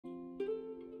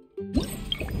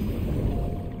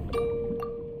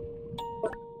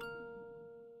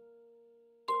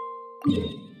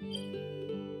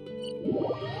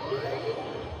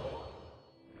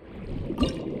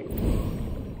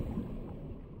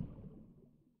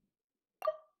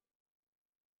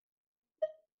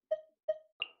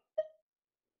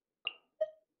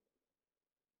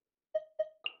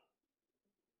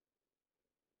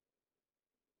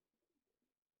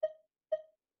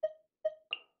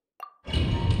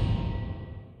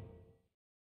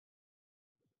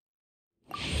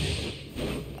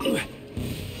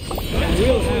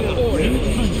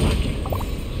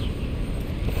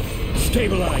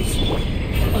Stabilize.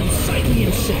 Unsightly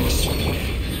insects.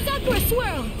 Sakura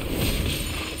swirl.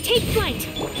 Take flight.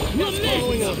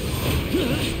 Following up.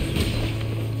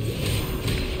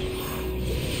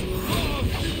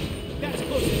 That's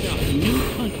close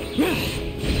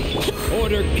enough.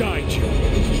 Order guide you.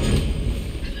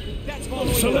 That's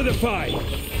following solidify.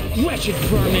 Wretched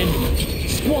vermin.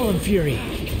 Squall and fury.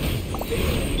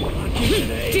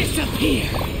 Disappear.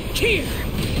 Here.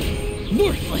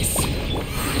 Worthless.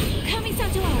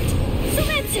 Kamisato out.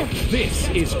 Surrender. This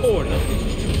is order.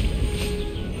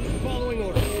 Following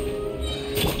order.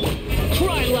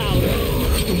 Cry louder.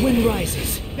 The wind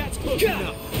rises. That's close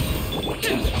enough.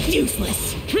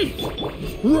 Useless.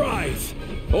 Rise.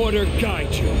 Order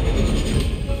guide you.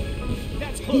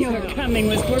 That's close Your enough. coming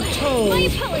was foretold. My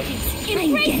apologies.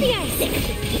 Embrace the ice.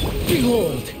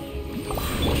 Behold.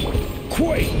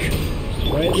 Quake.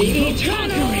 For the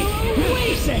eternal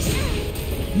oasis.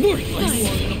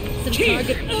 Worthless. Some Here.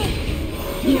 target.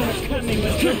 Your coming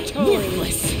was foretold.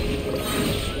 Worthless.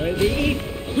 For the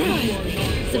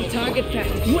Some target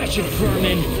practice. Wretched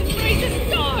vermin. Raise a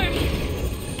storm.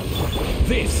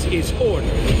 This is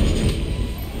order.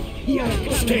 Your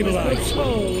coming Stabilize. was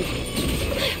foretold.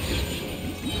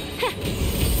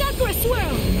 Sakura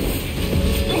swirl.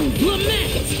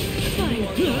 Lament. Fine.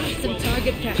 Some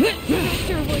target practice.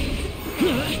 Faster avoidance.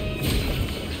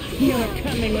 Your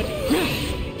coming was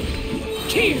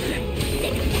Here.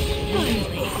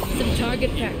 Finally. Some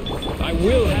target practice. I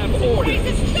will have order. Raise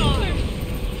a storm.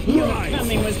 your Rise.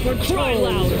 coming was Cry foretold.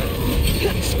 louder.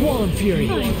 Squall and fury.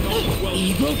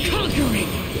 Evil conquering.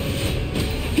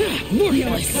 Your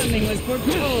Worthless. coming was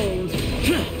foretold.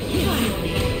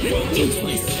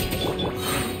 Useless.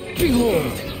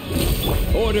 Behold.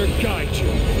 Order guide you.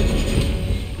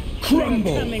 Your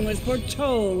Crumble. coming was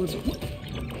foretold.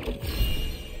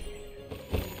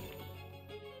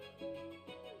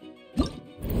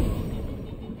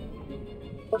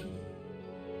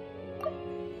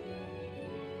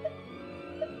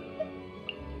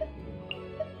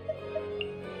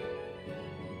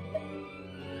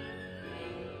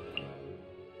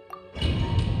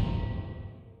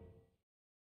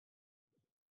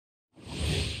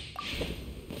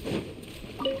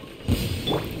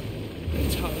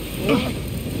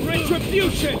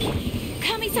 Retribution.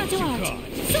 Kamisato out.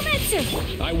 Sumetsu.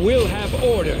 I will have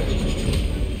order.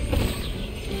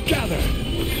 Gather.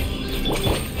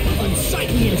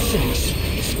 Unsightly insects.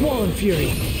 Squall and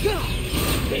fury.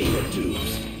 Pay your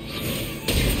dues.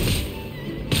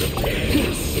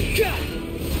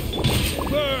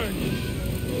 Burn.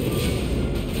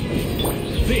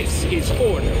 This is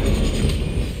order.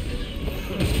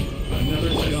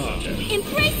 Another job.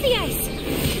 Embrace the ice.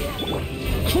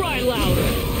 Cry louder.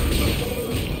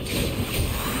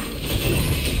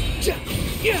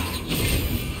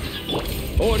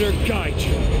 Order guide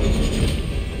you.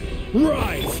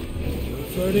 Rise. Your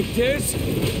verdict is.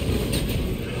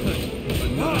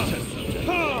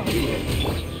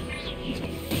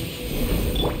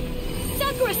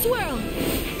 Sakura swirl.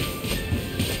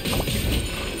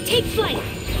 Take flight.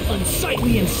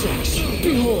 Unsightly insects.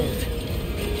 Behold.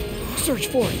 Search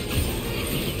for it.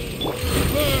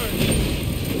 Burn.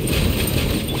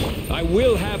 I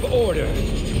will have order.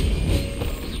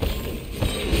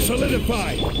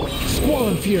 Solidify. Squall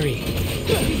and fury.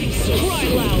 Cry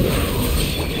louder.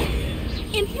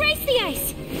 Embrace the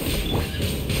ice.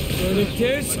 Verdict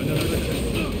is.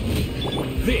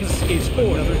 This is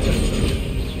order.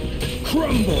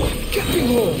 Crumble.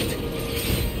 Behold.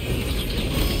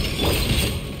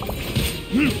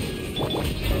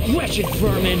 Wretched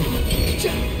vermin.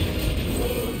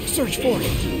 Search for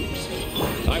it.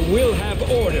 I will have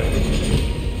order.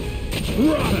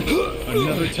 Run.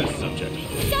 Another test subject.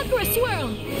 Sakura swirl.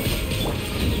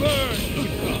 Burn.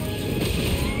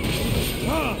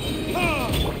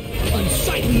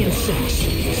 Unsightly insects.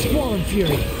 Squall and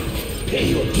fury. Pay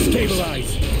your dues.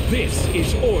 Stabilize. This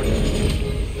is order.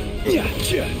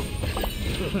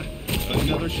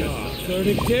 Another shot.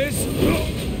 Verdict is.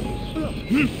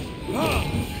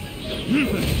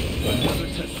 Another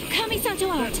test. Kamisato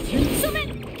out. Sumet.